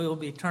We'll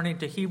be turning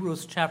to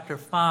Hebrews chapter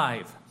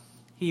 5.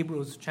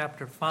 Hebrews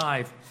chapter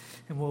 5,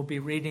 and we'll be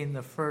reading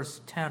the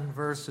first 10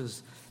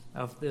 verses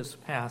of this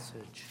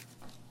passage.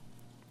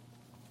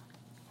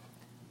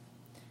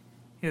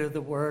 Here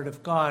the word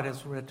of God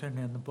is written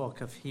in the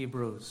book of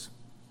Hebrews,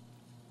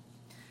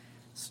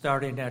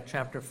 starting at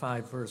chapter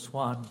 5, verse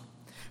 1.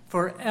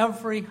 For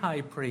every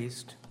high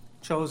priest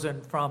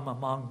chosen from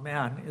among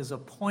men is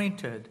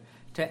appointed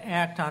to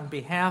act on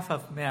behalf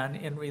of men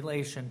in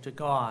relation to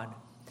God,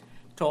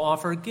 to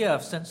offer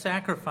gifts and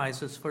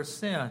sacrifices for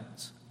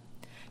sins.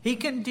 He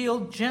can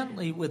deal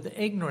gently with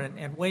the ignorant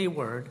and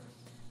wayward,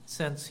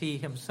 since he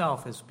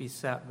himself is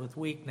beset with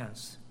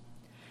weakness.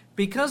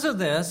 Because of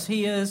this,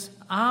 he is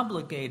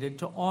obligated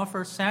to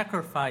offer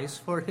sacrifice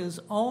for his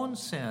own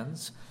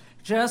sins,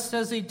 just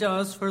as he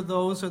does for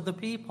those of the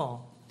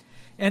people.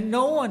 And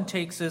no one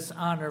takes this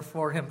honor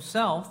for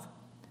himself,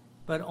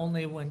 but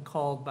only when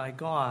called by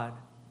God,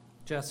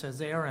 just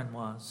as Aaron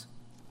was.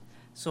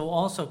 So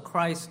also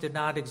Christ did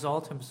not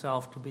exalt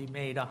himself to be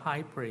made a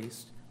high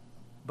priest,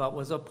 but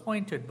was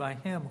appointed by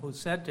him who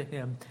said to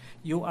him,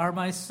 "You are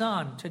my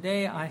son,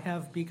 today I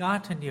have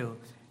begotten you."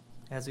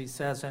 As he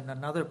says in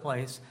another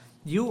place,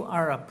 "You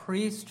are a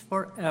priest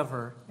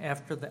forever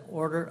after the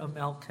order of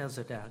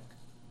Melchizedek."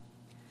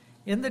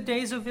 In the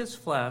days of his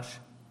flesh,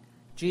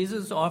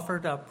 Jesus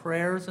offered up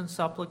prayers and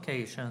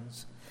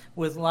supplications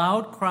with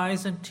loud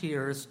cries and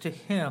tears to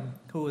him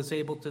who was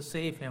able to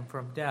save him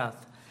from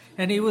death.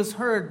 And he was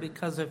heard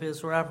because of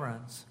his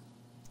reverence.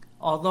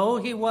 Although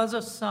he was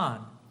a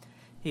son,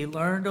 he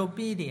learned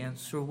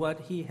obedience through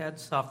what he had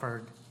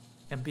suffered,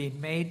 and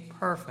being made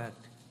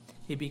perfect,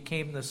 he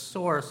became the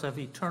source of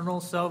eternal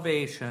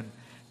salvation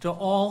to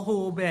all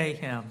who obey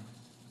him,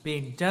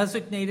 being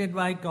designated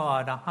by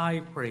God a high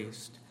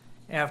priest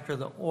after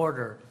the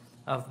order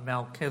of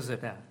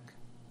Melchizedek.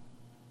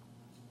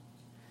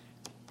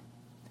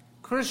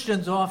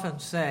 Christians often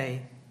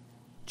say,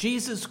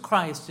 "Jesus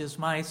Christ is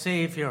my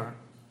Savior."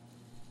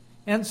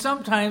 And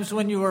sometimes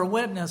when you are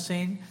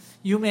witnessing,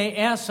 you may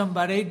ask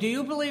somebody, "Do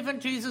you believe in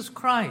Jesus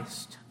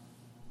Christ?"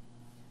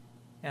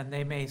 And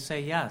they may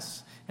say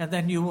yes. And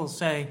then you will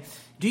say,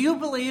 "Do you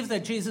believe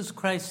that Jesus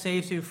Christ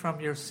saves you from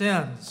your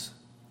sins?"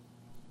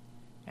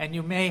 And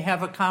you may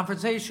have a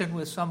conversation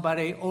with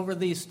somebody over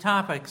these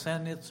topics,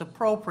 and it's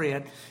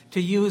appropriate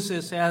to use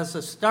this as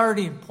a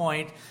starting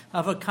point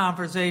of a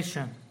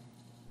conversation.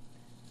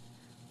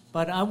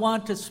 But I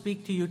want to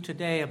speak to you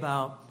today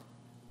about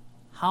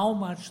how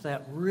much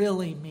that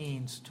really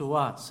means to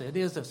us. It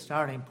is a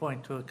starting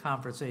point to a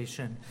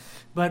conversation.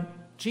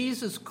 But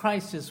Jesus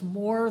Christ is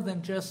more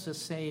than just a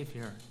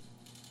Savior.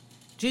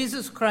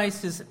 Jesus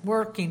Christ is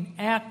working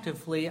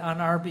actively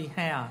on our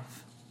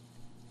behalf.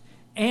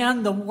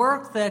 And the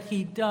work that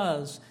he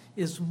does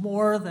is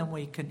more than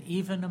we can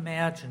even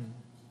imagine.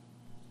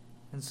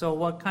 And so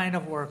what kind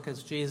of work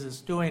is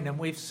Jesus doing? And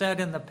we've said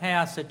in the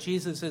past that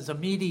Jesus is a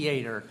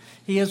mediator.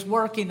 He is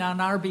working on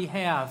our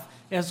behalf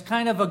as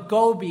kind of a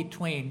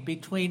go-between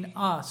between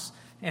us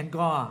and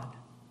God.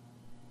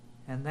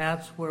 And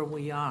that's where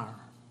we are.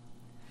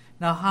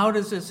 Now, how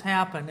does this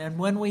happen? And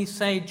when we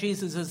say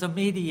Jesus is a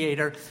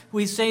mediator,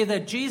 we say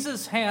that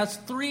Jesus has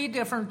three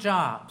different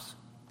jobs.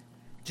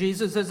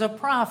 Jesus is a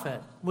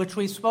prophet, which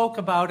we spoke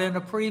about in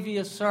a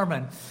previous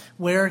sermon,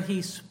 where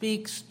he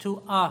speaks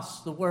to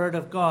us the word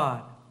of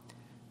God.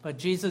 But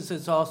Jesus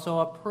is also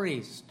a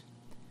priest,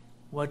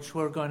 which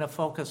we're going to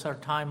focus our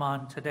time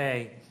on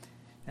today.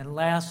 And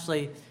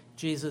lastly,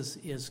 Jesus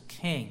is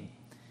king.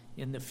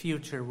 In the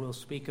future, we'll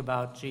speak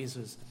about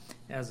Jesus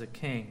as a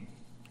king.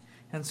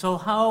 And so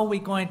how are we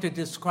going to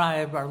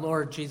describe our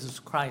Lord Jesus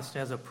Christ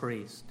as a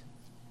priest?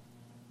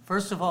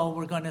 First of all,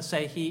 we're going to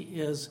say he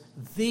is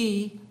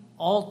the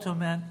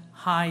ultimate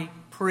high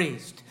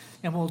priest.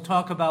 And we'll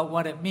talk about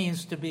what it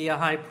means to be a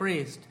high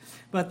priest.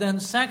 But then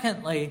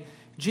secondly,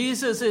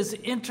 Jesus is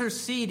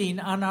interceding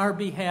on our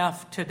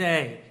behalf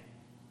today.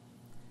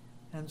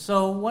 And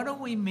so what do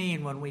we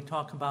mean when we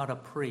talk about a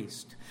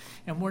priest?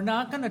 And we're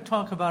not going to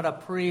talk about a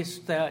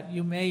priest that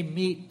you may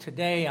meet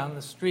today on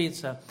the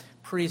streets, a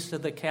priest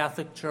of the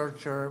Catholic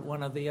Church or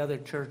one of the other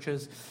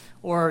churches,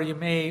 or you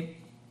may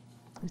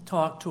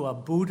talk to a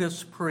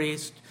Buddhist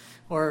priest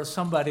or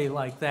somebody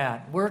like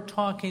that. We're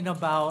talking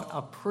about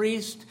a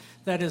priest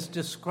that is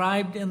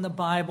described in the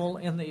Bible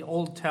in the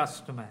Old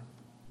Testament.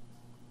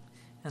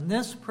 And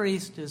this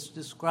priest is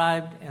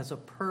described as a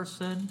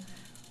person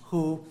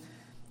who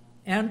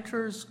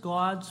enters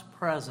God's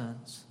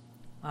presence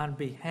on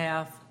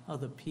behalf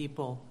of the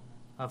people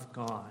of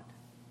God.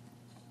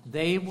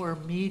 They were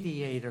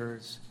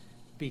mediators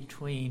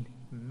between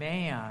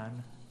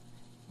man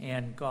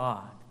and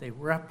God. They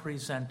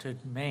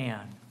represented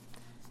man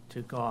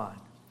to God.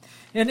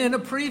 And in a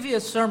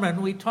previous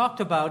sermon, we talked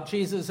about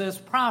Jesus as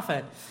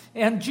prophet.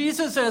 And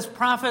Jesus as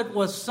prophet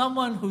was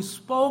someone who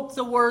spoke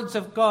the words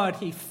of God.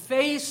 He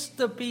faced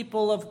the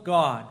people of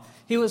God.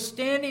 He was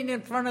standing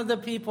in front of the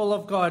people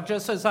of God,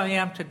 just as I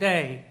am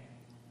today.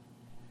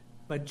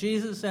 But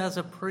Jesus as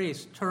a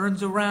priest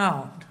turns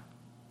around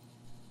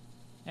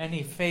and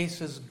he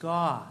faces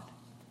God.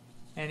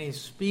 and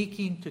he's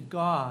speaking to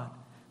God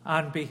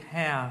on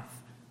behalf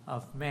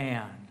of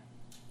man.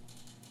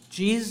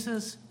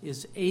 Jesus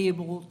is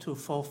able to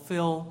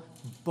fulfill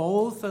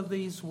both of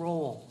these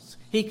roles.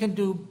 He can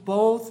do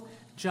both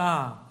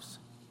jobs.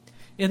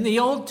 In the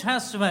Old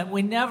Testament,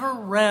 we never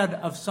read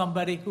of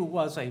somebody who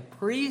was a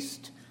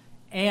priest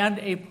and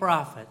a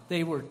prophet.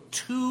 They were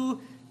two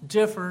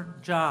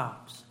different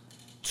jobs,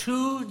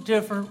 two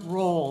different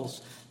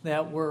roles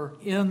that were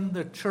in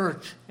the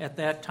church at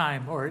that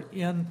time or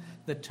in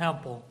the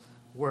temple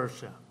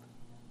worship.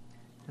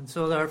 And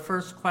so our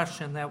first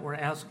question that we're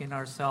asking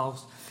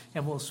ourselves,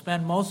 and we'll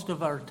spend most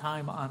of our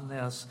time on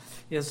this,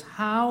 is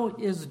how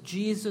is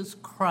Jesus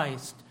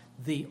Christ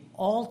the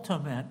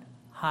ultimate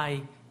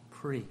high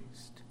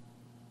priest?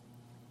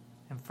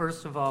 And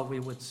first of all, we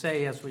would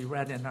say, as we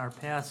read in our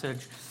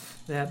passage,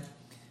 that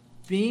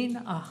being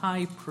a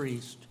high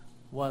priest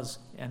was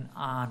an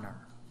honor.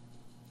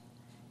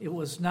 It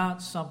was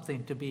not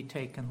something to be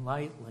taken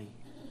lightly.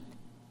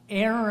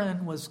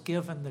 Aaron was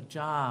given the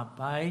job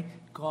by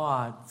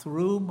God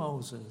through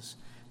Moses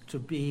to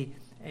be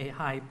a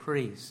high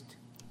priest.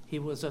 He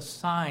was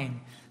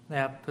assigned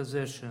that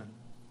position.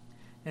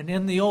 And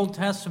in the Old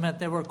Testament,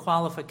 there were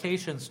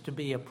qualifications to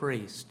be a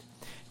priest.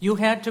 You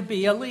had to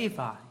be a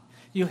Levi.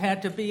 You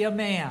had to be a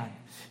man.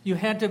 You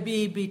had to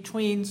be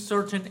between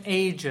certain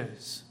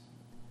ages.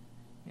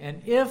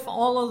 And if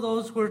all of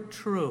those were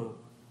true,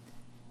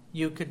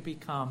 you could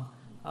become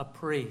a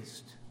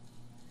priest.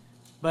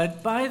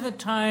 But by the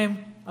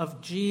time of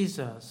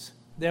Jesus,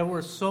 there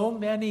were so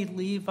many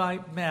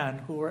Levite men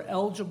who were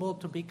eligible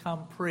to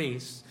become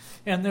priests,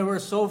 and there were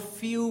so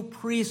few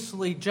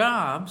priestly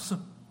jobs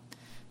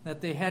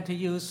that they had to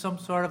use some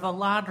sort of a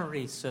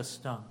lottery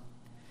system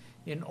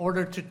in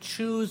order to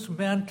choose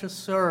men to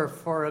serve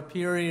for a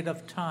period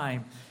of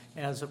time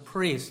as a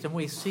priest. And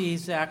we see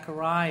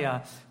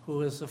Zechariah,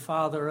 who is the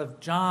father of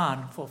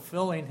John,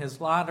 fulfilling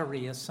his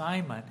lottery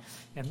assignment,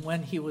 and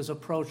when he was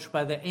approached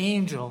by the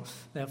angel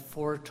that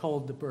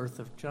foretold the birth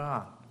of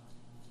John.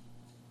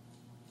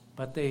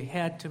 But they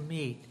had to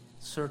meet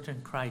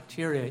certain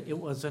criteria. It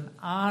was an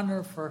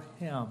honor for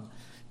him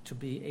to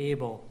be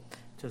able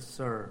to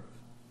serve.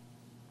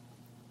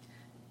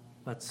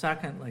 But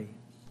secondly,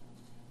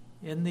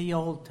 in the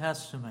Old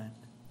Testament,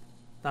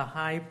 the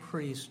high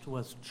priest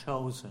was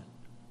chosen.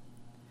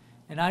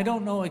 And I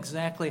don't know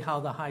exactly how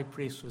the high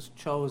priest was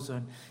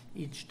chosen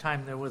each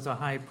time there was a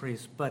high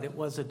priest, but it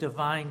was a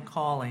divine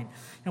calling.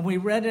 And we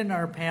read in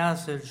our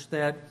passage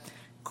that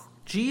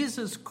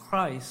Jesus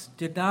Christ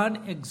did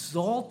not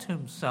exalt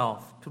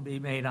himself to be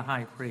made a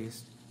high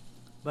priest,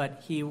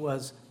 but he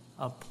was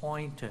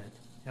appointed,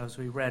 as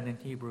we read in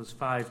Hebrews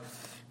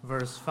 5,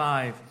 verse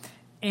 5.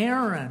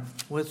 Aaron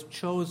was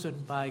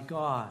chosen by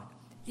God.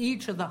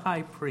 Each of the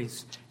high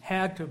priests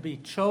had to be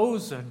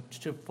chosen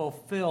to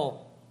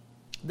fulfill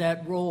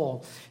that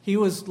role. He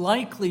was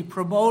likely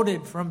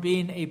promoted from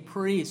being a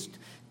priest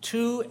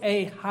to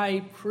a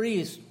high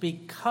priest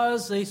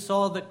because they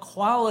saw the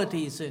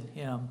qualities in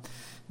him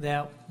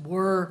that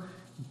were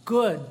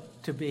good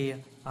to be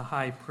a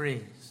high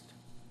priest.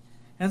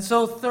 And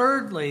so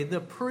thirdly,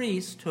 the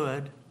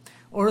priesthood,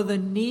 or the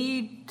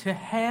need to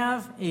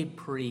have a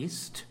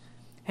priest,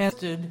 has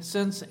existed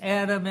since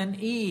Adam and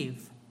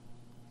Eve.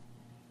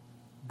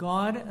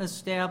 God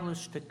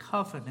established a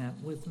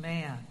covenant with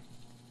man,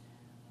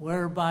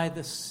 whereby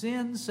the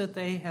sins that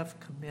they have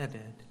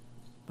committed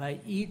by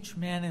each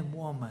man and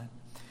woman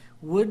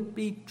would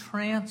be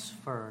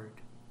transferred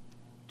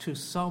to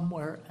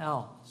somewhere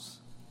else.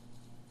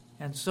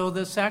 And so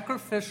the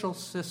sacrificial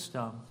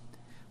system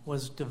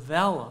was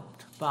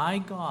developed by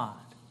God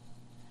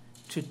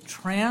to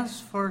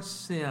transfer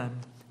sin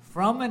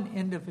from an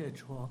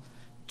individual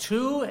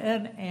to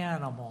an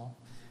animal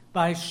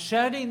by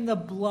shedding the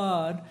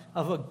blood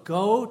of a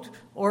goat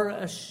or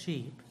a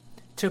sheep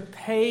to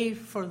pay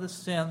for the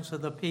sins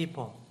of the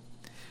people.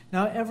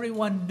 Now,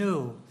 everyone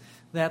knew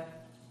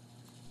that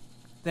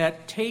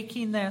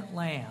taking that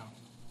lamb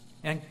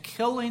and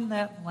killing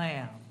that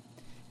lamb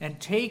and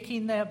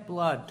taking that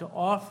blood to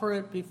offer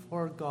it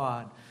before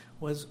God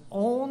was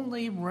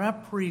only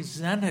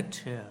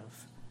representative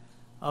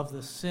of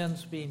the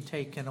sins being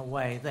taken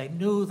away. They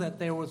knew that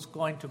there was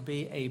going to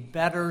be a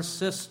better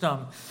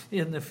system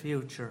in the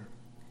future.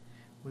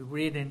 We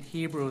read in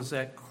Hebrews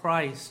that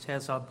Christ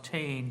has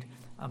obtained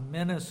a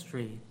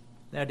ministry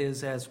that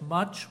is as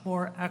much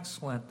more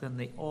excellent than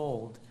the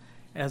old,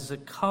 as the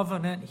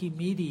covenant he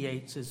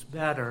mediates is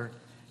better,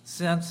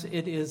 since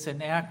it is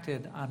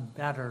enacted on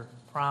better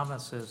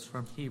promises,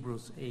 from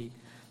Hebrews 8,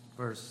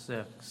 verse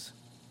 6.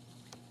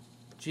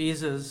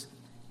 Jesus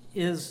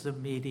is the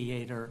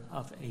mediator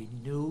of a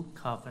new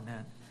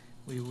covenant.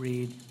 We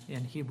read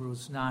in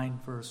Hebrews 9,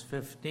 verse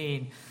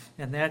 15,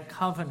 and that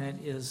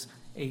covenant is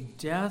a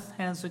death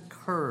has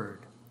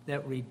occurred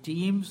that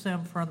redeems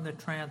them from the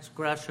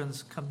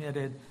transgressions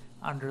committed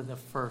under the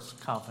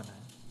first covenant.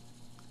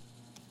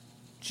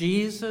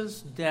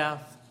 Jesus'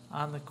 death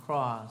on the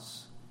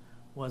cross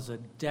was a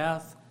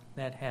death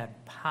that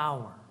had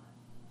power.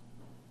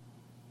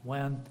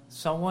 When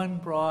someone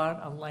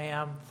brought a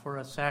lamb for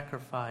a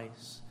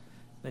sacrifice,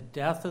 the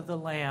death of the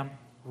lamb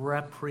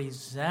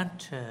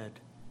represented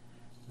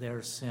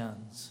their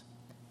sins.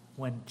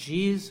 When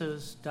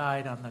Jesus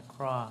died on the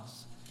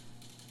cross,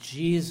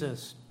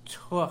 Jesus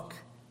took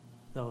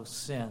those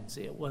sins.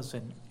 It was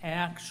an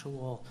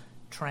actual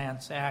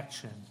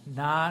transaction,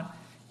 not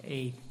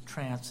a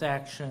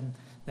transaction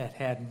that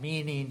had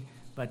meaning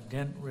but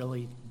didn't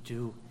really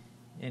do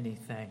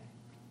anything.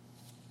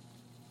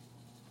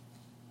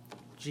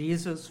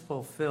 Jesus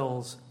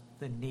fulfills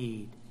the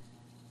need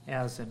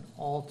as an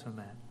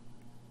ultimate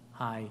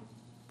high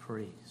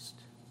priest.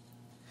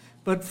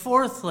 But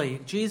fourthly,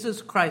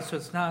 Jesus Christ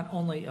was not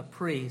only a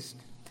priest,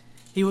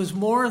 he was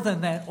more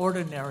than that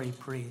ordinary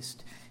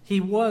priest. He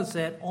was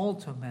that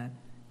ultimate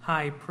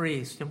high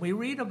priest. And we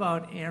read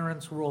about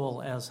Aaron's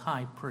role as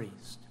high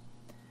priest.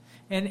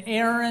 And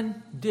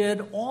Aaron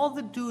did all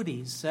the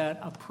duties that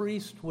a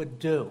priest would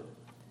do.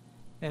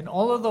 And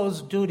all of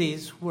those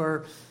duties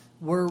were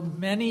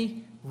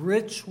many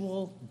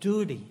ritual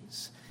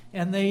duties.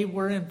 And they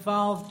were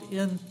involved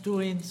in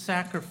doing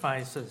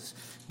sacrifices.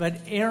 But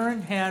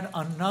Aaron had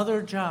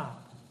another job.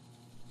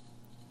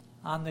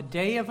 On the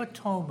Day of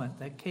Atonement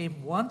that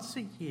came once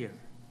a year,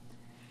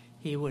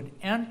 he would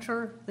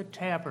enter the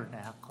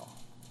tabernacle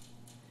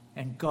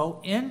and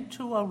go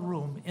into a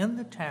room in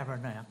the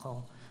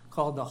tabernacle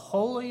called the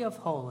Holy of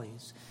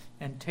Holies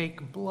and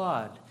take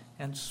blood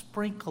and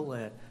sprinkle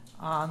it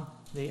on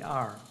the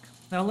ark.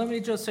 Now let me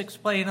just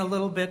explain a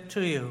little bit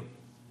to you.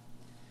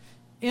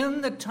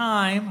 In the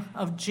time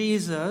of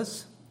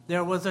Jesus,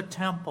 there was a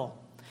temple.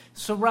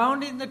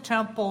 Surrounding the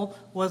temple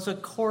was a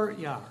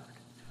courtyard.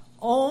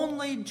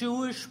 Only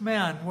Jewish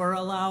men were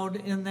allowed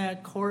in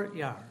that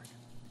courtyard.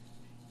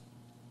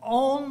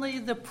 Only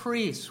the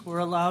priests were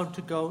allowed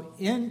to go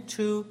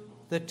into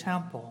the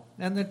temple.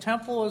 And the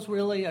temple was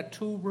really a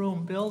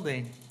two-room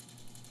building.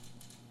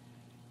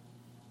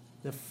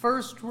 The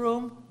first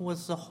room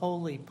was the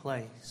holy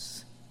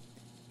place.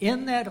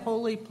 In that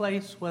holy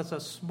place was a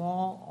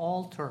small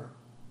altar.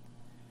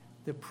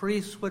 The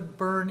priest would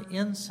burn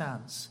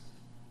incense,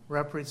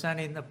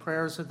 representing the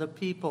prayers of the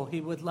people.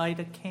 He would light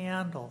a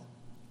candle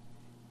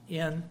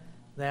in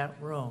that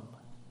room.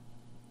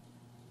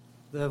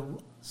 The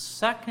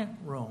second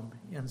room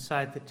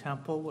inside the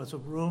temple was a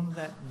room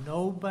that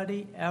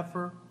nobody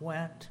ever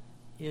went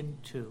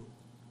into.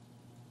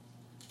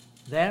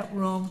 That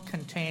room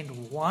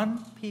contained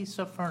one piece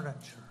of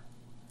furniture,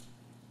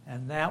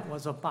 and that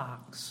was a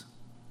box.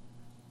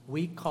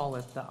 We call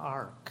it the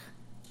ark.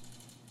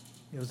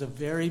 It was a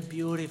very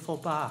beautiful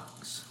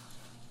box.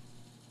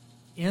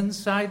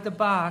 Inside the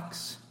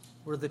box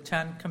were the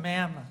 10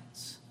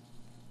 Commandments.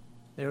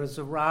 There was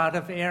a rod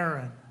of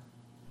Aaron.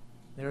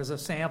 There was a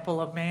sample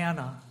of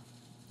manna.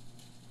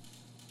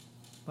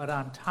 But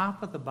on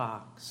top of the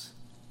box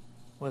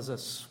was a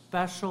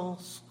special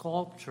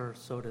sculpture,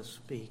 so to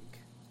speak.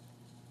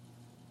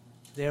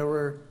 There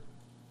were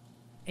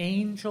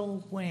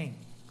angel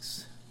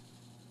wings,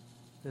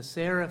 the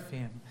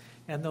seraphim.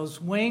 And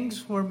those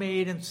wings were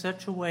made in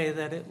such a way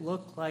that it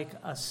looked like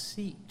a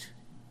seat.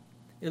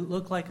 It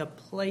looked like a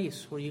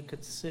place where you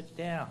could sit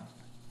down.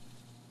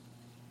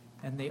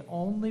 And the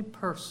only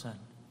person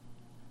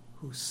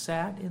who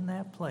sat in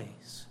that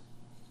place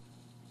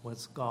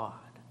was God.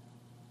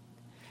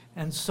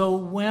 And so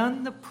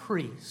when the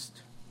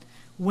priest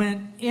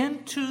went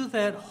into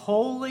that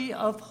Holy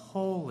of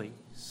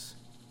Holies,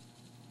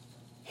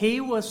 he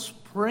was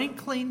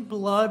sprinkling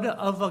blood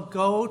of a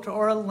goat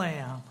or a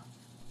lamb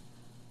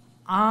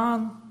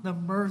on the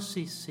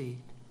mercy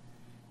seat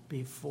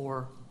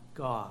before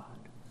God.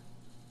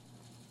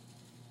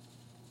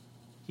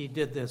 He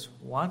did this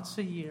once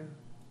a year.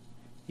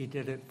 He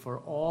did it for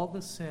all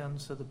the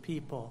sins of the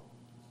people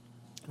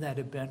that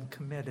had been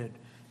committed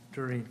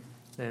during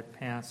that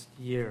past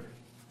year.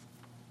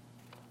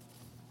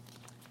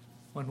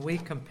 When we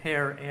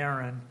compare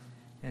Aaron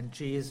and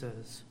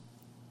Jesus,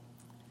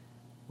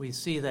 we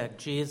see that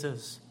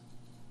Jesus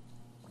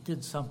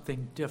did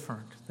something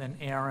different than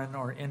Aaron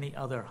or any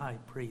other high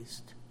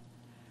priest.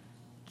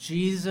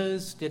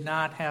 Jesus did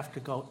not have to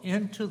go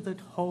into the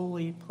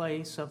holy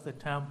place of the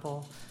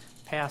temple,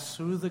 pass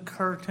through the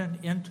curtain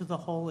into the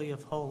Holy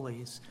of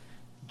Holies.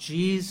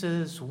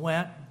 Jesus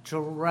went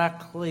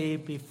directly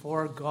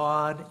before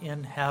God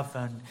in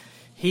heaven.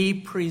 He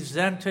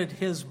presented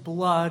his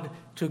blood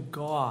to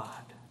God.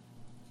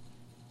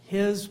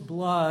 His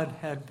blood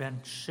had been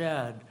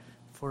shed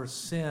for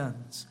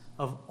sins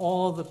of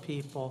all the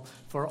people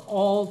for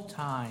all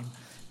time,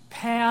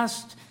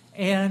 past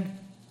and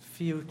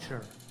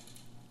future.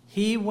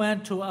 He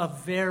went to a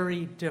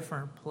very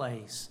different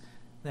place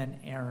than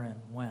Aaron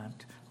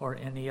went or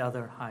any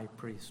other high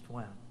priest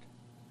went.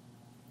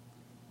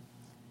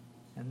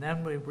 And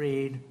then we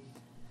read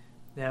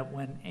that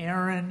when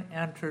Aaron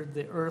entered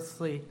the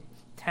earthly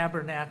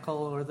tabernacle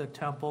or the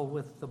temple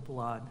with the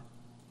blood,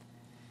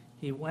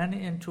 he went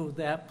into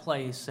that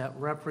place that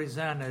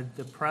represented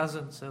the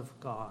presence of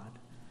God.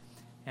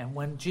 And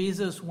when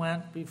Jesus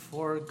went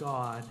before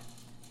God,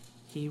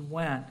 he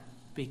went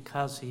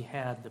because he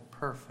had the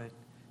perfect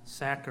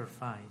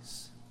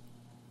sacrifice.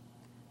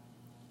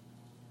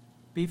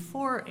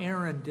 Before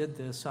Aaron did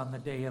this on the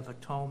Day of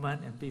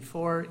Atonement, and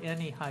before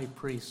any high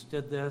priest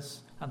did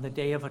this on the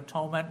Day of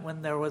Atonement,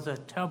 when there was a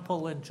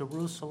temple in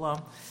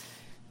Jerusalem,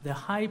 the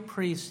high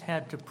priest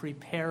had to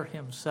prepare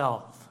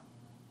himself.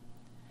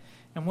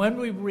 And when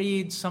we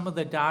read some of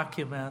the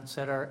documents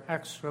that are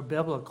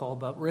extra-biblical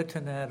but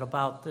written at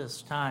about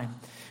this time,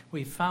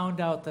 we found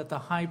out that the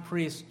high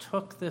priest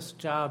took this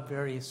job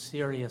very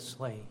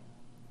seriously.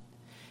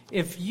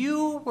 If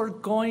you were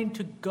going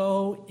to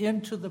go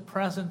into the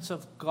presence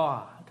of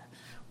God,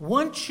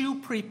 wouldn't you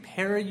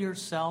prepare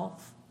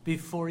yourself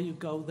before you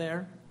go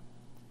there?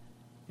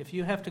 If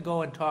you have to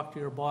go and talk to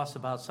your boss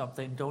about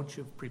something, don't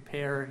you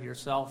prepare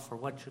yourself for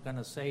what you're going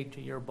to say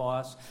to your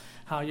boss,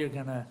 how you're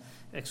going to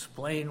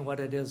explain what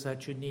it is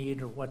that you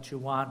need or what you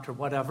want or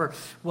whatever?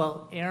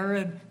 Well,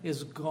 Aaron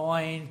is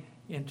going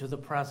into the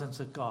presence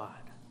of God.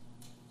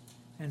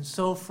 And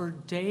so for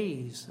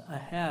days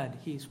ahead,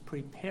 he's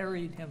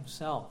preparing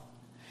himself.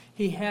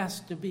 He has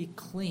to be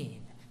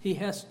clean. He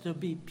has to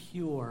be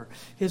pure.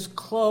 His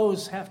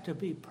clothes have to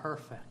be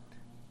perfect.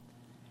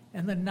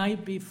 And the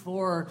night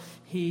before,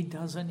 he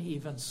doesn't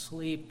even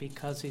sleep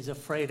because he's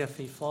afraid if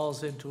he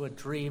falls into a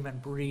dream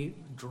and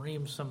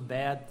dreams some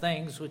bad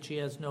things, which he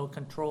has no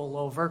control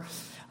over,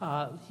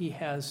 he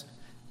has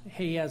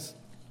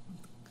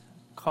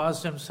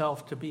caused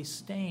himself to be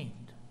stained.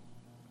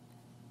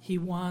 He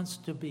wants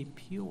to be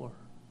pure.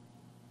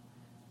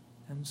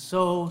 And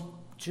so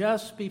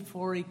just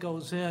before he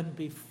goes in,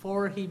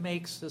 before he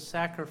makes the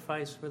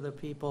sacrifice for the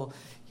people,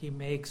 he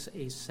makes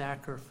a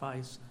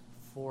sacrifice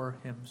for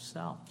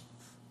himself.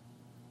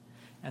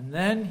 And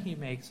then he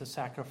makes a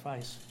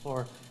sacrifice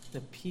for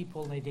the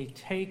people, and he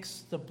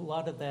takes the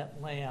blood of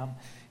that lamb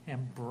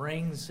and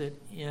brings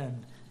it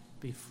in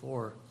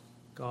before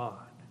God.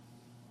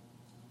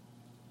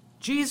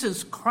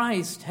 Jesus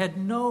Christ had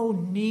no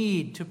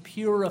need to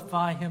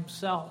purify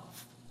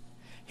himself.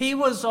 He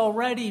was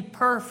already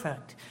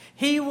perfect.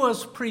 He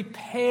was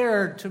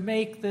prepared to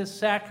make this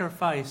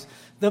sacrifice.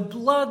 The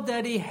blood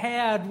that he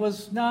had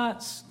was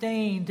not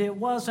stained. It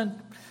wasn't,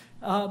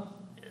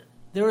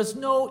 there was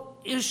no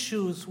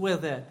issues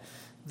with it.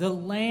 The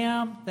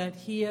lamb that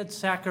he had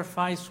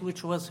sacrificed,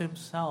 which was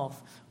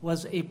himself,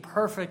 was a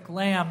perfect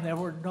lamb. There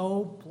were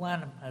no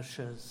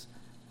blemishes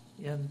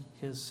in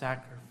his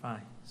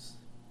sacrifice.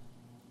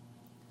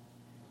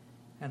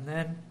 And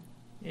then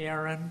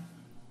Aaron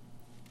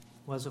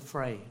was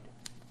afraid.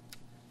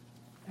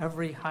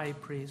 Every high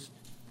priest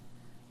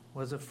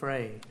was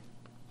afraid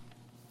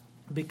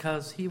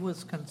because he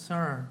was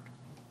concerned.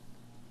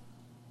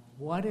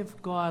 What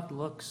if God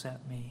looks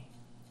at me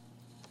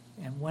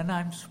and when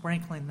I'm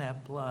sprinkling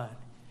that blood,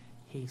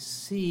 he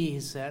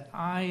sees that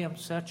I am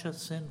such a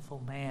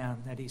sinful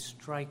man that he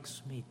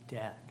strikes me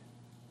dead?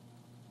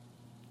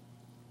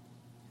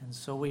 And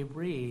so we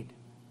read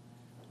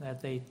that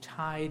they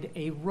tied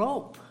a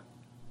rope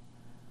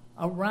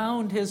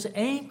around his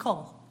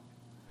ankle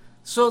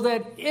so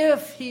that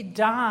if he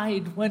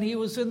died when he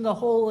was in the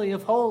Holy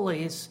of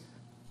Holies,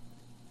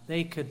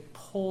 they could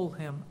pull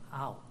him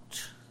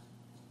out.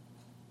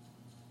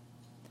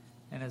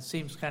 And it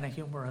seems kind of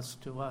humorous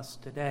to us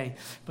today,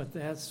 but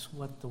that's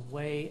what the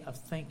way of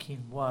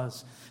thinking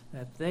was,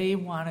 that they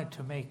wanted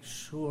to make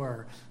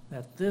sure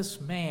that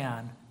this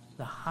man,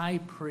 the high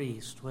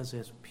priest, was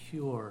as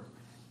pure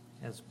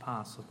as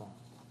possible.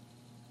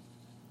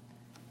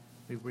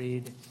 We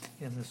read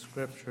in the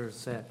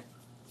scriptures that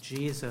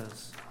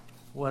Jesus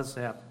was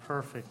that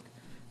perfect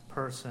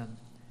person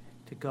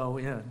to go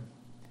in.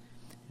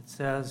 It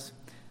says,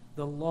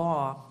 the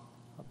law,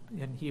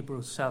 in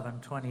Hebrews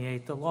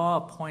 7:28, the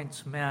law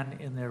appoints men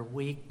in their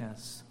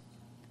weakness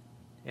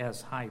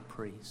as high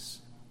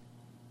priests.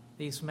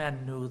 These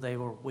men knew they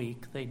were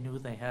weak. They knew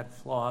they had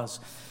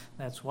flaws.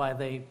 That's why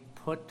they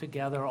put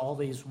together all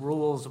these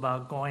rules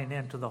about going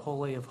into the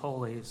Holy of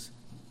Holies.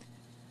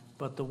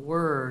 But the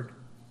word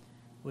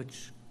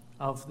which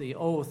of the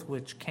oath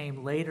which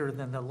came later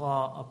than the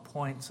law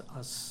appoints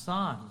a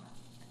son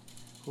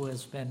who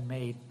has been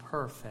made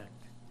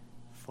perfect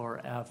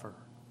forever.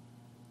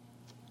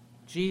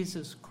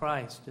 Jesus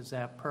Christ is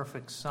that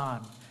perfect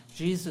son.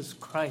 Jesus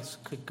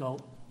Christ could go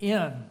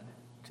in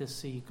to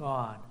see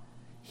God.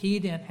 He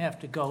didn't have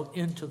to go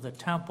into the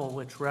temple,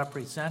 which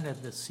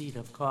represented the seat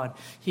of God.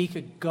 He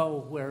could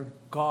go where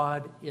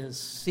God is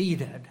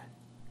seated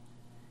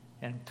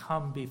and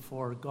come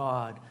before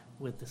God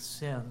with the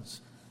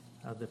sins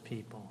of the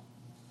people.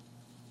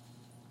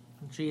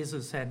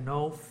 Jesus had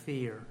no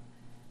fear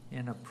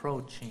in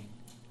approaching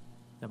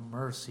the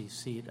mercy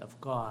seat of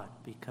God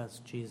because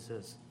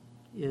Jesus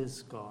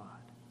is God.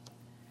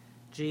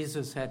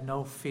 Jesus had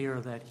no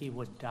fear that he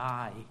would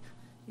die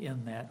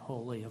in that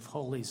Holy of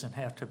Holies and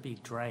have to be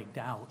dragged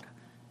out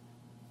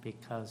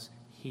because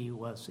he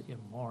was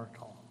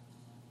immortal.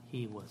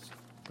 He was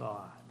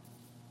God.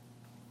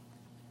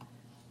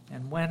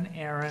 And when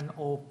Aaron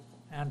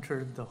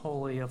entered the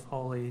Holy of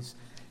Holies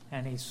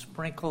and he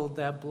sprinkled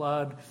that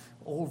blood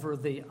over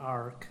the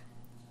ark,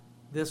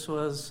 this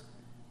was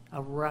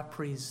a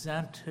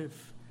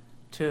representative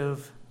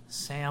descriptive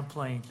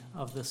sampling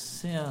of the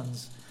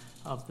sins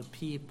of the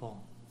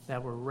people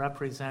that were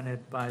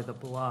represented by the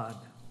blood.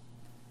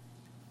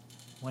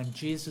 When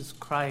Jesus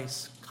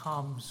Christ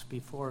comes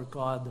before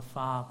God the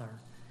Father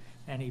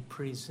and he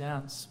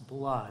presents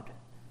blood,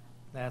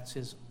 that's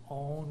his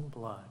own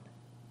blood.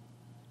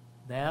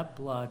 That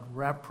blood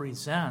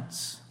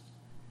represents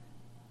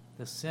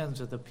the sins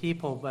of the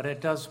people, but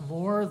it does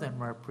more than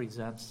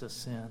represents the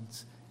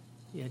sins.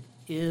 It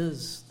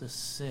is the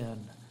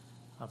sin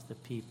of the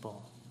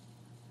people.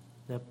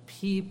 The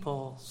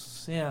people's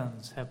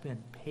sins have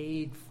been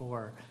paid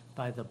for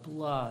by the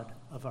blood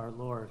of our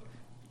Lord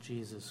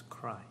Jesus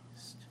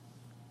Christ.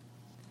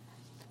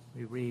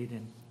 We read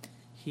in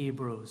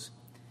Hebrews,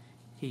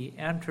 he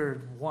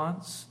entered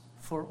once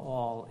for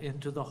all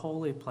into the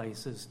holy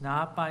places,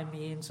 not by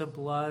means of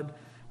blood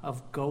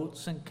of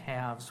goats and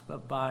calves,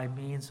 but by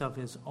means of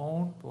his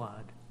own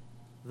blood,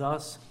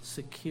 thus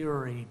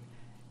securing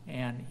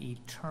an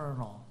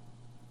eternal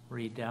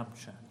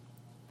redemption.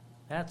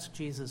 That's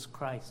Jesus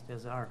Christ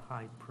as our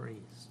high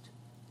priest.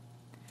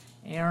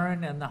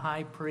 Aaron and the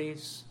high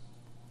priests,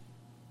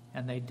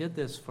 and they did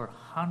this for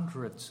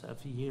hundreds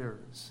of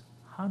years.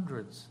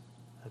 Hundreds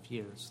of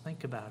years.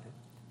 Think about it.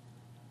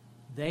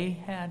 They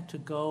had to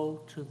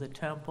go to the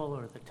temple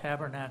or the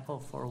tabernacle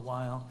for a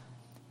while,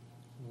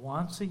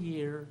 once a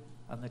year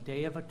on the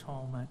Day of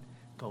Atonement,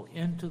 go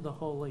into the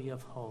Holy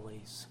of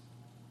Holies.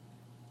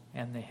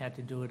 And they had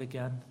to do it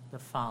again the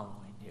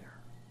following year.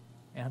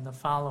 And the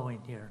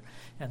following year.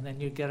 And then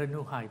you get a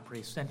new high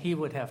priest, and he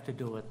would have to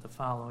do it the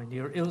following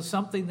year. It was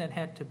something that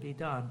had to be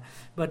done.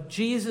 But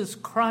Jesus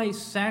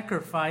Christ's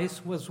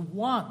sacrifice was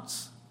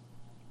once,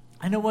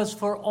 and it was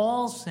for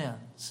all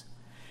sins.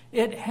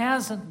 It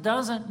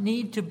doesn't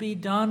need to be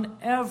done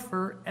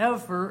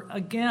ever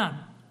again.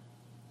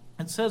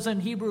 It says in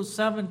Hebrews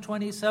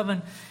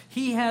 7:27,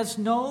 he has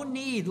no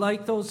need,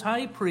 like those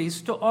high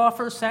priests, to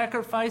offer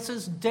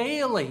sacrifices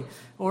daily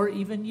or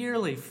even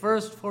yearly,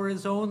 first for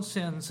his own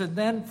sins and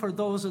then for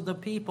those of the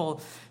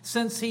people,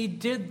 since he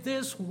did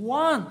this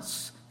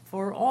once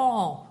for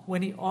all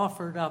when he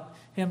offered up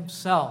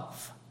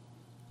himself.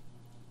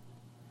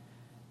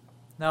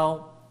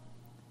 Now,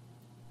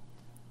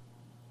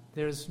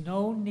 there's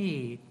no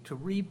need to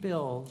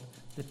rebuild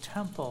the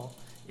temple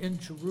in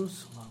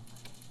Jerusalem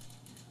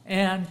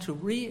and to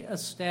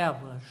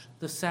reestablish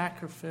the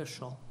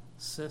sacrificial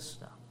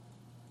system.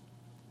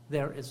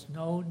 There is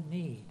no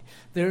need.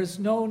 There is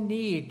no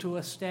need to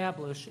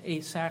establish a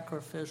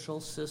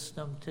sacrificial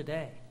system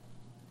today.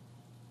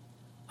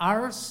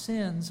 Our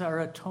sins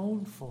are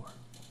atoned for.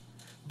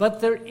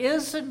 But there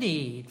is a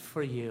need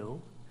for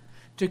you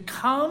to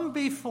come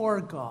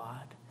before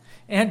God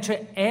and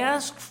to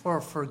ask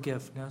for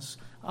forgiveness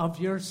of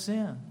your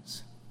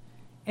sins.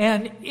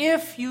 And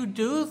if you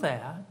do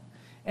that,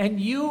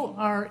 and you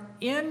are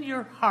in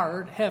your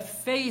heart, have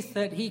faith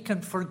that he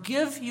can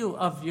forgive you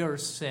of your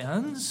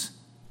sins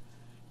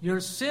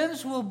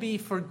will be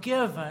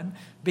forgiven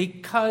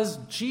because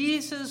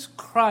Jesus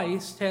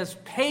Christ has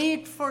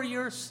paid for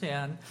your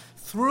sin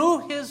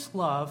through his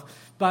love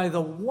by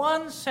the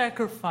one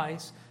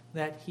sacrifice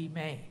that he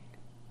made.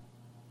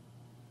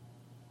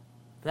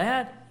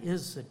 That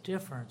is the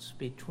difference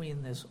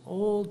between this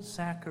old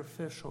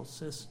sacrificial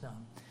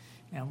system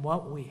and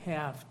what we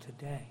have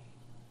today.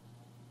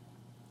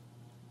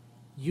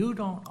 You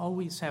don't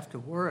always have to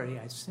worry,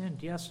 I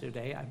sinned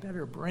yesterday, I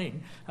better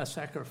bring a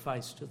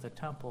sacrifice to the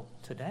temple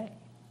today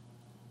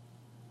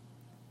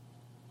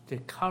to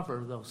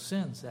cover those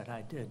sins that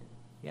I did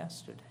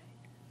yesterday.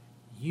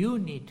 You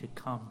need to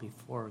come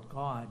before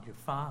God, your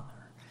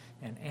Father,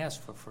 and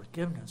ask for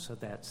forgiveness of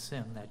that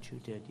sin that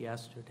you did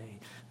yesterday,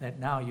 that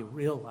now you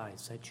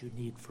realize that you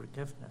need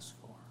forgiveness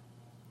for.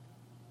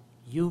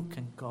 You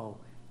can go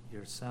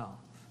yourself.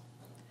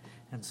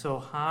 And so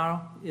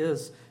how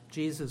is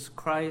Jesus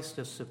Christ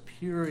a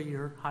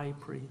superior high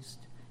priest?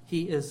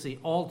 He is the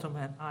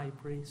ultimate high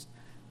priest.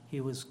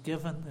 He was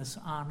given this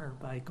honor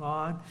by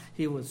God.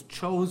 He was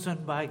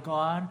chosen by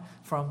God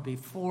from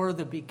before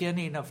the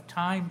beginning of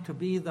time to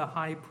be the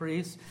high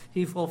priest.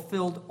 He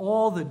fulfilled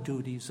all the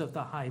duties of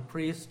the high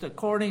priest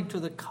according to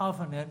the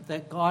covenant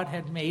that God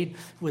had made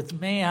with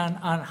man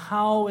on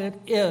how it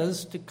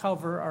is to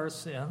cover our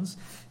sins,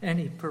 and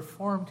he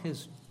performed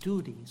his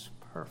duties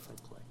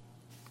perfectly.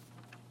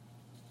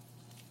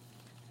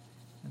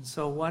 And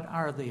so what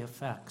are the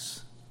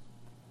effects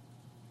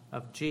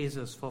of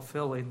Jesus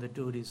fulfilling the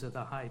duties of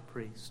the high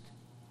priest?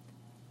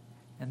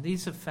 And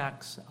these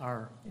effects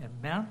are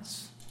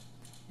immense,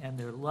 and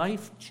they're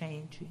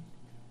life-changing.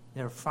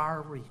 They're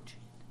far-reaching.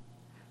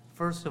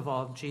 First of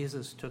all,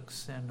 Jesus took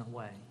sin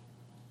away.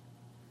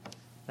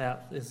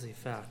 That is the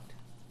effect.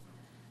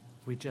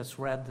 We just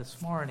read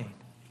this morning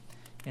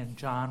in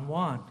John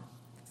 1.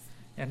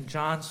 And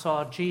John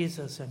saw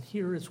Jesus, and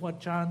here is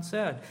what John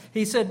said.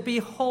 He said,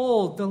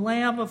 "Behold, the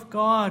Lamb of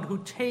God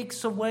who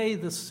takes away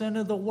the sin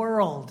of the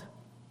world."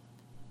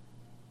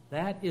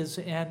 That is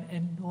an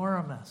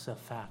enormous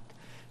effect.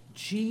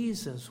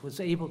 Jesus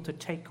was able to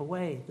take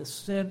away the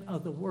sin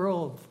of the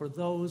world for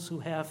those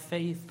who have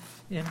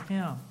faith in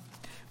him.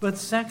 But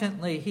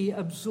secondly, he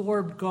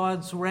absorbed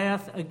God's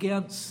wrath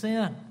against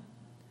sin.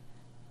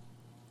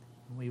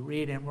 We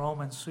read in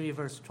Romans 3,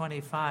 verse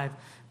 25,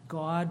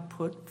 God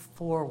put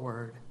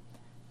forward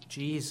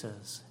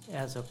Jesus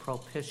as a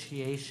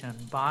propitiation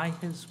by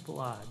his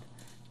blood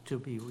to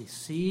be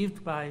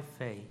received by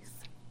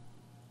faith.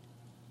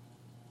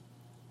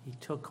 He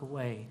took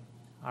away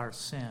our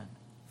sin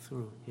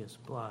through his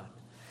blood.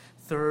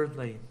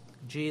 Thirdly,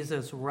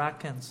 Jesus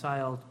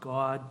reconciled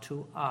God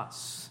to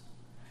us.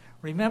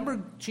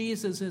 Remember,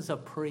 Jesus is a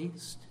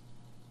priest.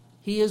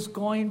 He is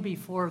going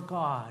before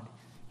God,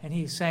 and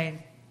he's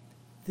saying,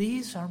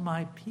 these are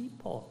my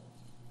people.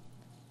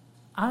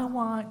 I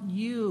want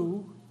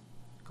you,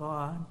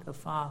 God the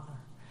Father,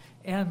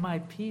 and my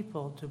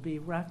people to be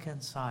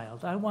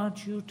reconciled. I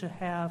want you to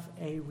have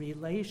a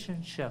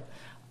relationship.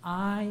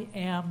 I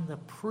am the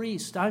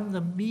priest. I'm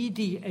the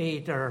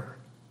mediator.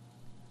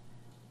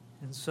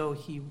 And so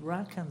he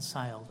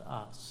reconciled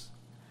us.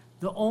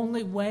 The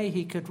only way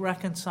he could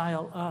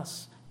reconcile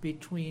us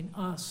between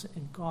us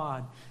and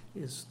God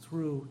is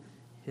through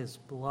his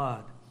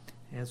blood,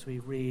 as we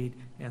read,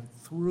 and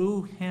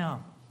through him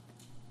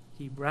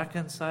he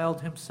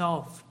reconciled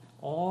himself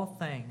all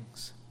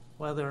things,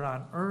 whether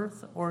on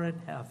earth or in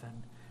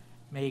heaven,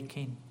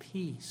 making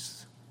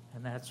peace,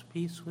 and that's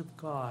peace with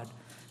God,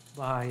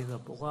 by the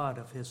blood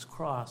of his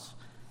cross,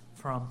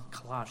 from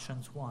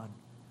Colossians 1,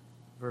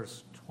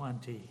 verse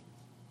 20.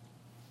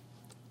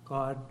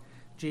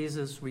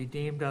 Jesus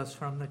redeemed us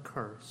from the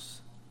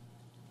curse.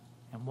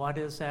 And what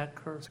is that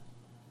curse?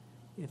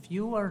 If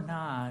you are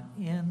not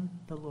in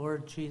the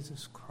Lord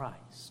Jesus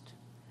Christ,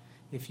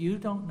 if you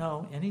don't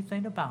know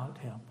anything about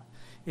him,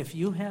 if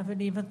you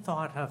haven't even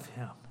thought of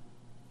him,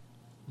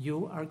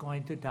 you are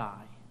going to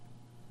die.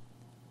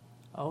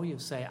 Oh, you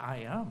say, I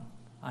am.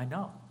 I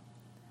know.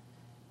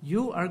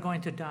 You are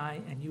going to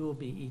die, and you will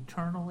be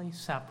eternally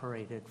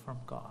separated from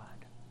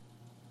God.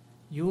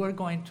 You are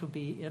going to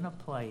be in a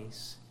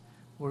place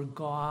where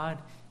God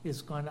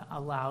is going to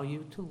allow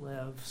you to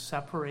live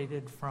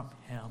separated from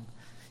him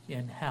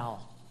in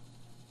hell.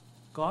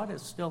 God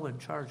is still in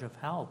charge of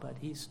hell, but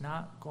he's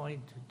not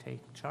going to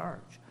take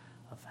charge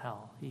of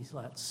hell. He's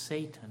let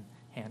Satan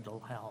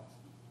handle hell.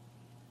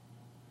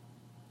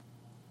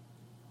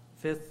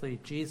 Fifthly,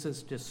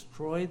 Jesus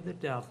destroyed the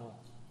devil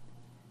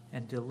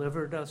and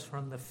delivered us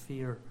from the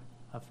fear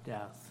of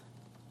death.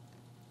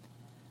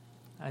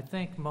 I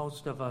think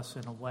most of us,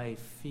 in a way,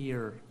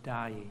 fear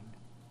dying.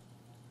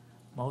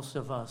 Most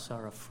of us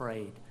are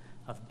afraid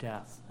of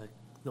death,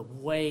 the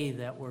way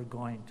that we're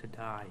going to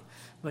die.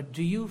 But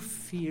do you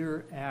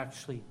fear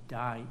actually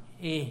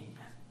dying?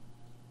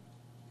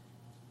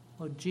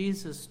 Well,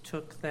 Jesus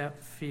took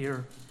that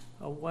fear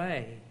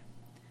away.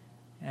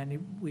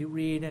 And we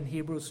read in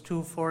Hebrews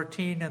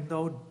 2:14, and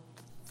though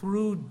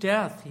through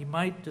death he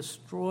might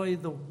destroy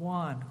the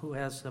one who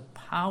has the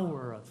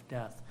power of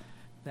death,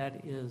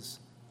 that is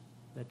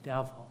the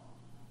devil.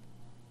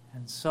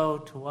 And so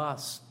to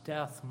us,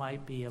 death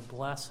might be a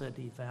blessed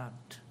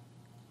event.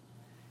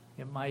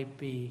 It might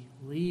be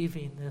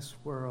leaving this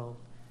world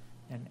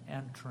and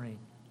entering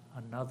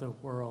another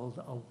world,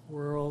 a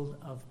world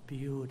of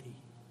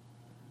beauty,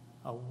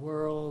 a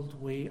world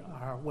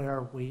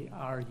where we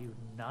are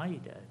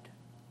united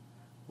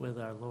with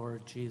our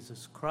Lord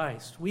Jesus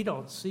Christ. We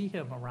don't see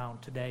him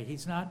around today.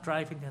 He's not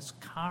driving his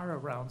car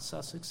around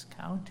Sussex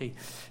County.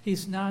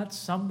 He's not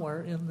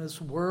somewhere in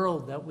this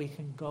world that we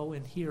can go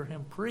and hear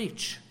him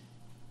preach.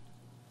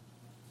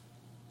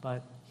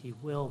 But he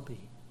will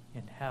be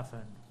in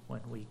heaven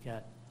when we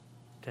get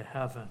to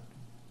heaven.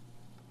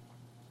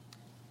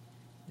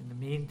 In the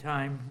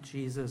meantime,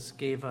 Jesus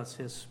gave us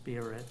his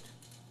Spirit.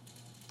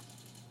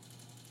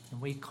 And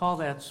we call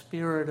that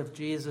Spirit of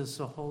Jesus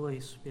the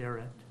Holy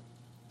Spirit.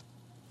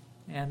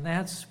 And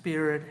that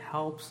Spirit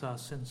helps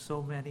us in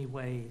so many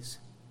ways.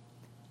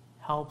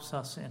 Helps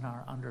us in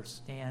our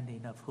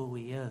understanding of who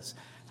he is.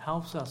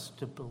 Helps us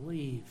to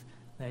believe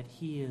that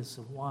he is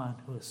the one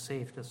who has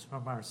saved us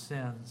from our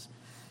sins.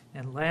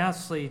 And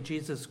lastly,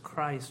 Jesus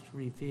Christ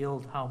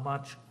revealed how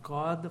much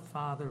God the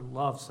Father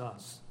loves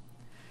us.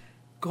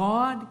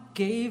 God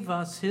gave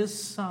us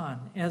his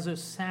Son as a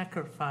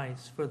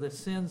sacrifice for the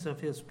sins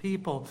of his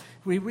people.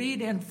 We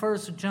read in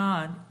 1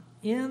 John,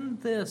 in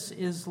this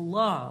is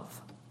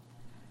love,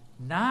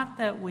 not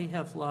that we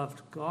have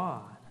loved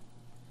God,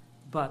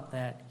 but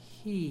that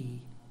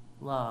he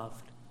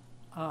loved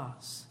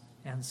us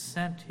and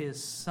sent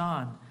his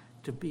Son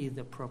to be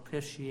the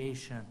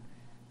propitiation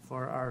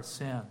for our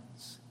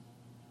sins.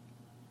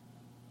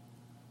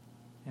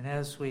 And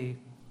as we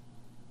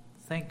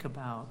think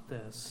about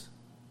this,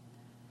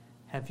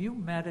 have you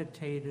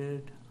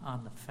meditated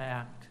on the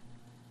fact,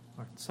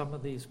 or some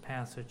of these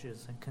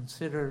passages, and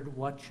considered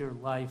what your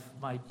life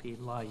might be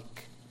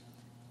like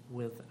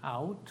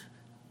without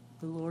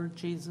the Lord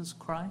Jesus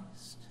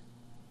Christ?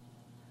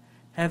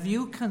 Have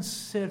you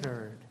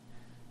considered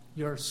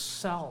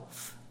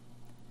yourself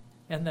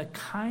and the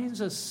kinds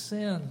of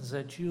sins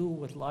that you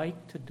would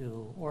like to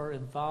do or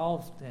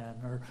involved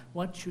in or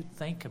what you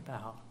think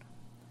about?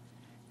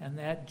 and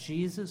that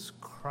Jesus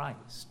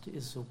Christ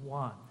is the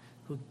one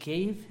who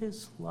gave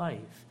his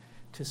life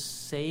to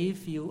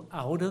save you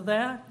out of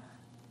that?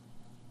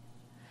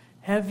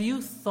 Have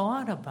you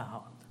thought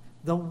about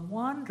the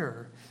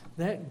wonder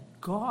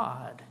that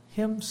God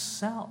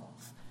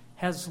himself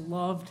has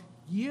loved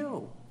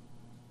you?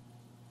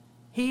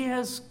 He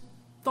has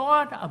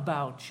thought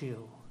about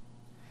you,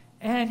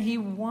 and he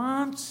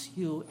wants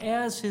you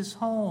as his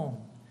home.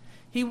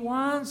 He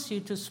wants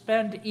you to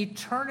spend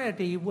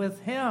eternity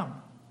with him.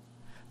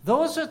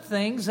 Those are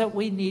things that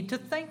we need to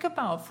think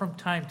about from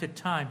time to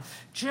time,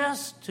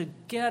 just to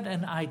get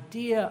an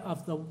idea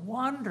of the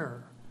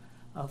wonder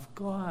of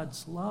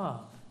God's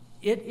love.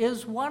 It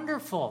is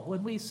wonderful.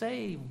 When we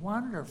say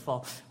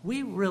wonderful,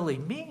 we really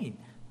mean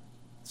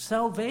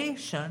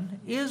salvation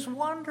is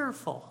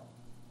wonderful.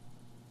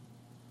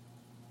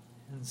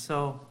 And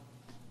so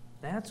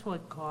that's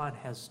what God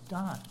has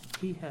done.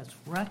 He has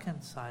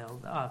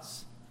reconciled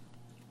us.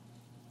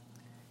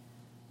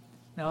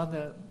 Now, in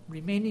the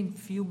remaining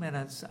few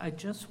minutes, I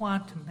just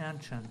want to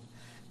mention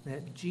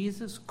that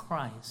Jesus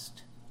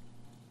Christ,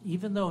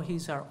 even though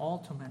he's our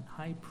ultimate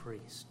high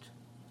priest,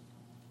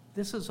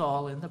 this is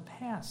all in the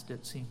past,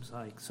 it seems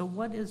like. So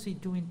what is he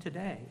doing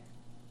today?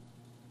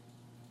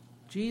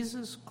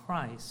 Jesus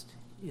Christ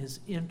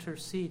is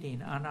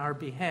interceding on our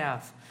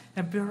behalf.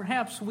 And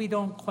perhaps we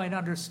don't quite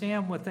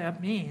understand what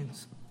that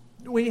means.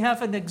 We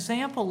have an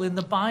example in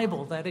the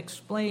Bible that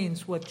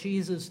explains what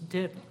Jesus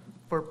did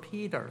for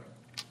Peter.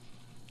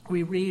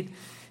 We read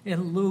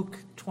in Luke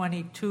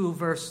 22,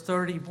 verse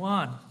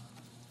 31.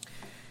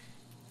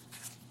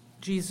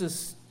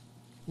 Jesus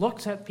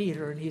looks at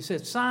Peter and he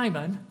said,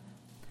 Simon,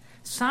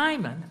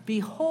 Simon,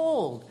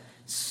 behold,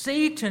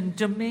 Satan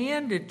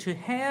demanded to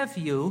have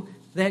you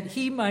that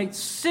he might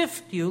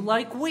sift you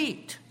like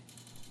wheat.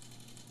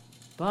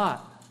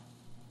 But,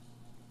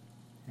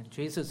 and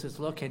Jesus is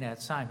looking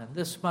at Simon,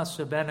 this must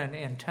have been an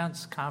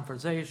intense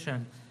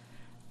conversation.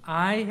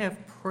 I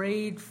have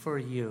prayed for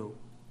you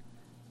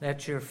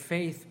that your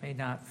faith may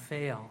not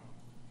fail.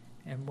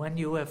 And when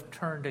you have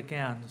turned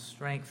again,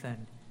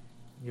 strengthen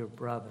your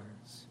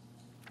brothers.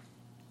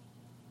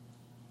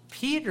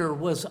 Peter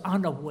was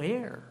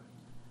unaware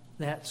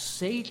that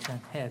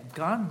Satan had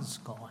guns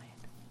going.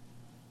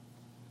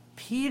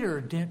 Peter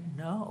didn't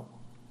know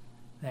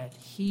that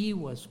he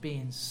was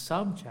being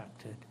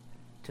subjected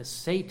to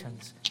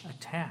Satan's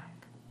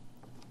attack.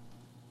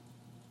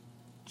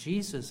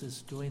 Jesus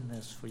is doing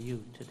this for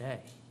you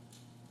today.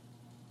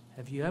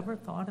 Have you ever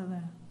thought of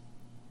that?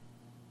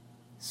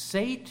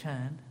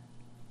 Satan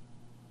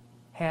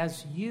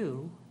has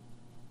you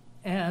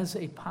as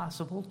a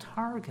possible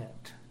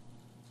target.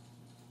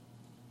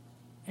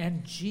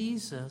 And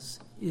Jesus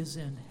is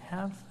in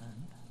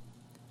heaven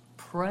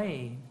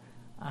praying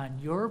on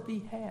your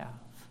behalf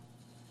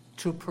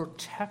to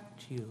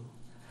protect you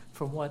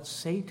from what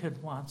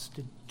Satan wants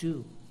to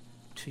do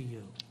to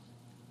you.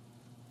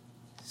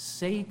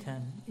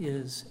 Satan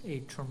is a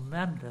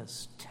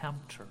tremendous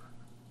tempter.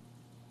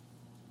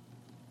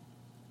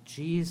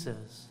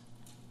 Jesus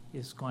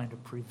is going to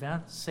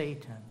prevent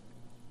Satan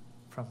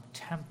from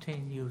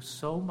tempting you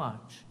so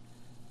much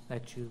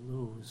that you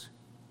lose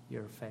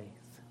your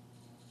faith.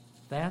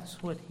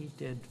 That's what he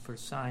did for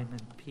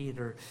Simon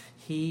Peter.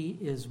 He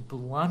is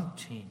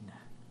blunting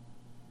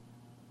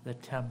the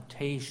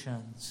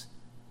temptations,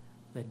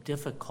 the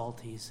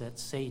difficulties that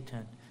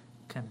Satan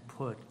can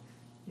put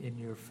in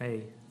your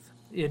faith,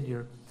 in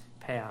your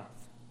path.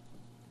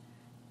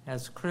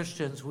 As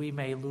Christians, we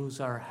may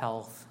lose our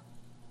health.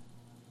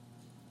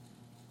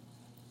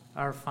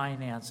 Our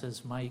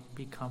finances might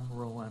become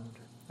ruined.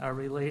 Our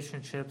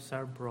relationships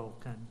are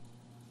broken.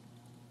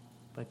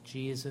 But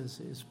Jesus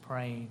is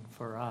praying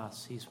for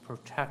us. He's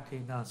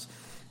protecting us.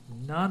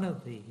 None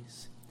of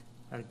these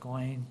are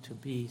going to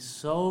be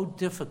so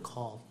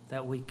difficult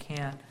that we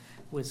can't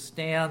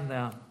withstand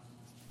them.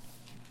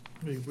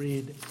 We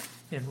read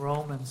in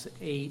Romans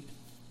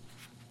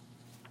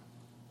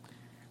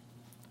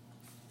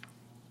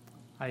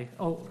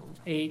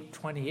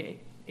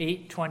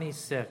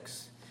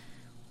 8:26.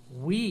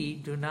 We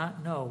do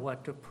not know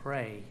what to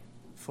pray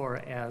for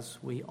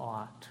as we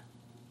ought,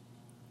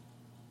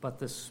 but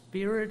the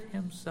Spirit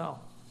himself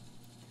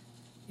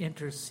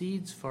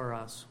intercedes for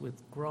us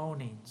with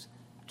groanings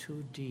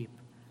too deep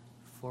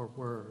for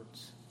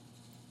words.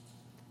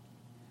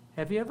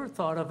 Have you ever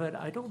thought of it?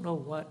 I don't know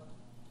what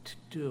to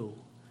do.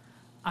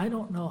 I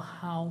don't know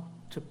how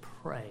to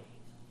pray.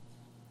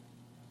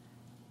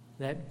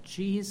 That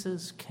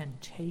Jesus can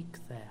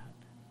take that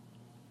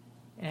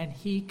and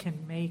he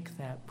can make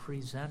that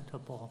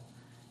presentable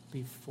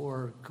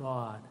before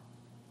God,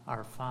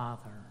 our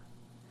Father.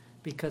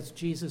 Because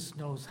Jesus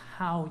knows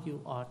how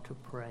you ought to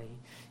pray.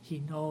 He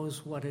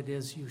knows what it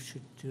is you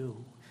should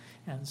do.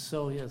 And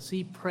so as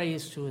he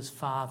prays to his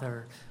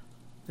Father,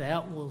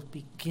 that will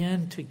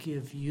begin to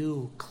give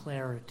you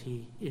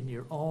clarity in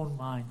your own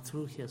mind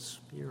through his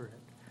Spirit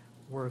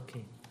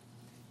working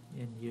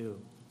in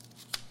you.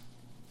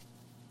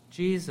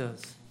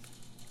 Jesus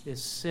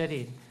is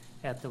sitting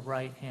at the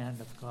right hand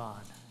of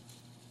God.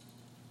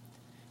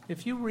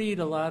 if you read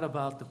a lot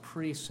about the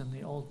priests in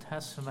the Old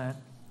Testament,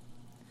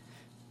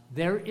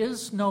 there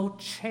is no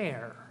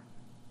chair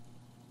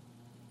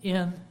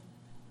in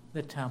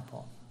the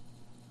temple.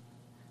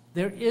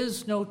 There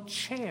is no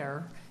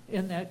chair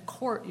in that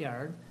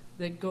courtyard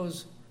that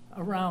goes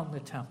around the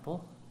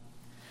temple.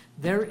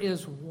 There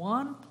is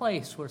one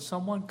place where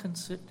someone can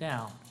sit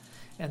down,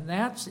 and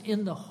that's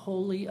in the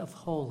Holy of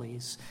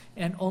Holies.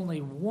 And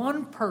only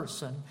one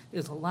person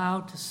is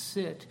allowed to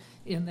sit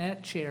in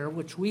that chair,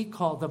 which we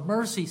call the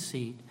mercy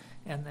seat,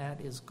 and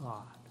that is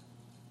God.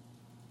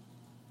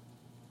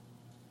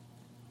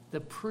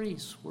 The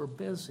priests were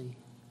busy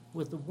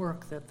with the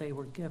work that they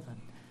were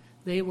given.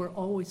 They were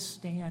always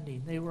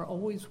standing. They were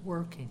always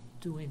working,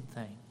 doing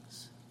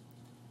things.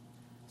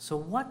 So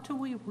what do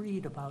we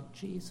read about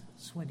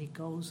Jesus when he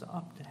goes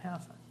up to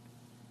heaven?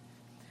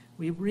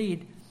 We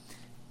read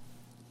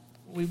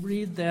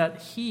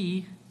that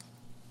he,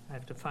 I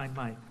have to find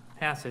my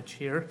passage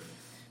here.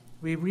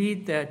 We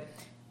read that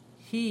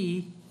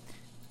he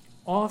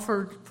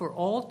offered for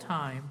all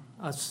time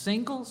a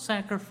single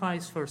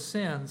sacrifice for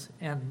sins,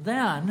 and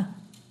then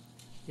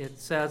it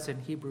says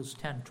in Hebrews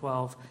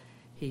 10:12,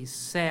 he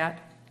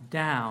sat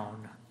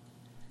down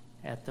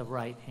at the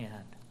right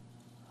hand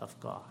of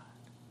God.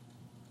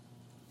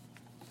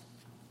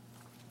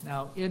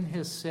 Now, in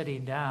his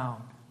sitting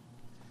down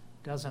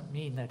doesn't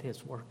mean that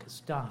his work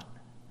is done,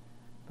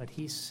 but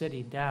he's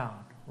sitting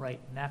down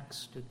right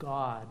next to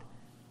God,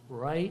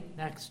 right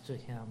next to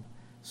him,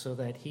 so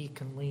that he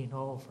can lean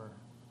over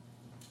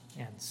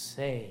and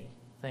say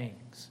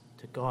things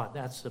to God.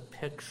 That's the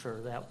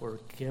picture that we're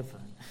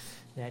given,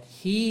 that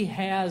he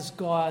has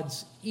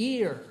God's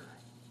ear.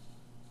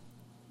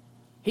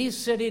 He's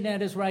sitting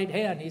at his right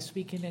hand. He's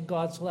speaking in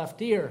God's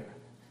left ear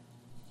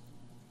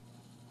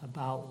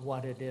about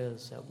what it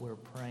is that we're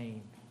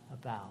praying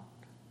about,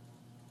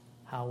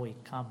 how we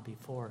come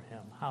before him,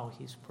 how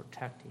he's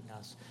protecting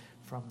us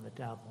from the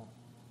devil.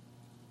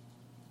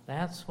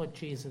 That's what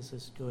Jesus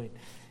is doing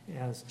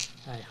as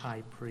a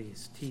high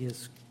priest. He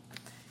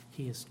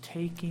is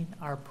taking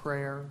our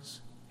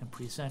prayers and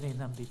presenting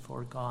them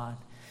before God.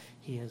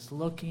 He is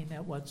looking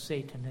at what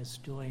Satan is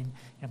doing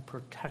and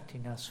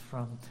protecting us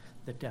from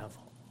the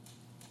devil.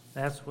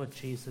 That's what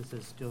Jesus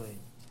is doing.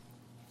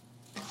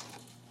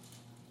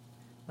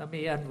 Let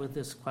me end with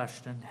this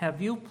question. Have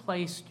you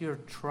placed your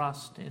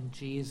trust in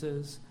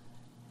Jesus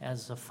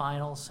as the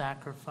final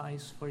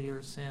sacrifice for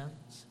your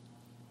sins?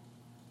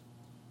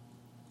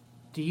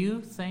 Do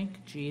you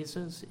think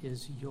Jesus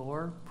is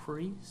your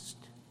priest?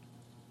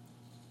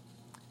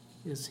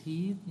 Is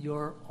he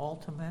your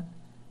ultimate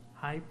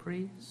high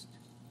priest?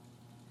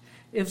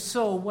 If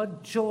so,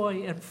 what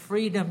joy and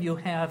freedom you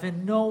have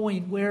in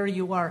knowing where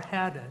you are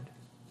headed.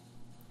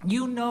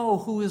 You know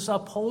who is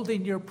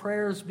upholding your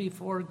prayers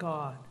before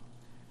God.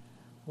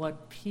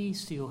 What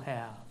peace you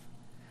have.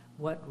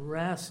 What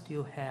rest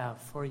you have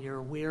for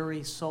your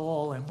weary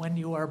soul. And when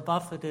you are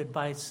buffeted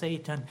by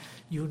Satan,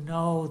 you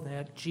know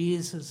that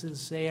Jesus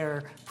is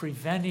there,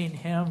 preventing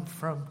him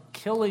from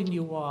killing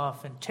you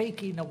off and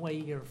taking away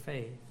your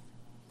faith.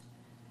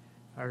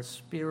 Our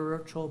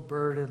spiritual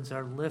burdens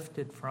are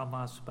lifted from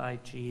us by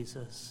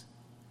Jesus.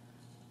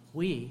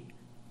 We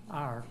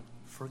are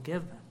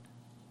forgiven.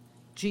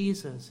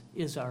 Jesus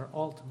is our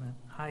ultimate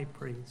high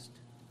priest.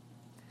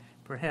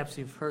 Perhaps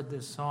you've heard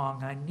this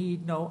song, I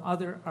need no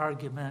other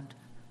argument.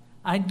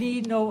 I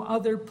need no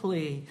other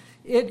plea.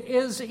 It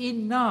is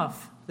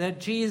enough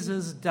that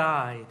Jesus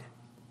died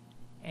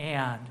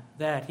and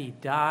that he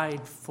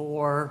died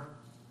for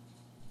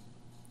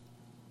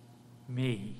me.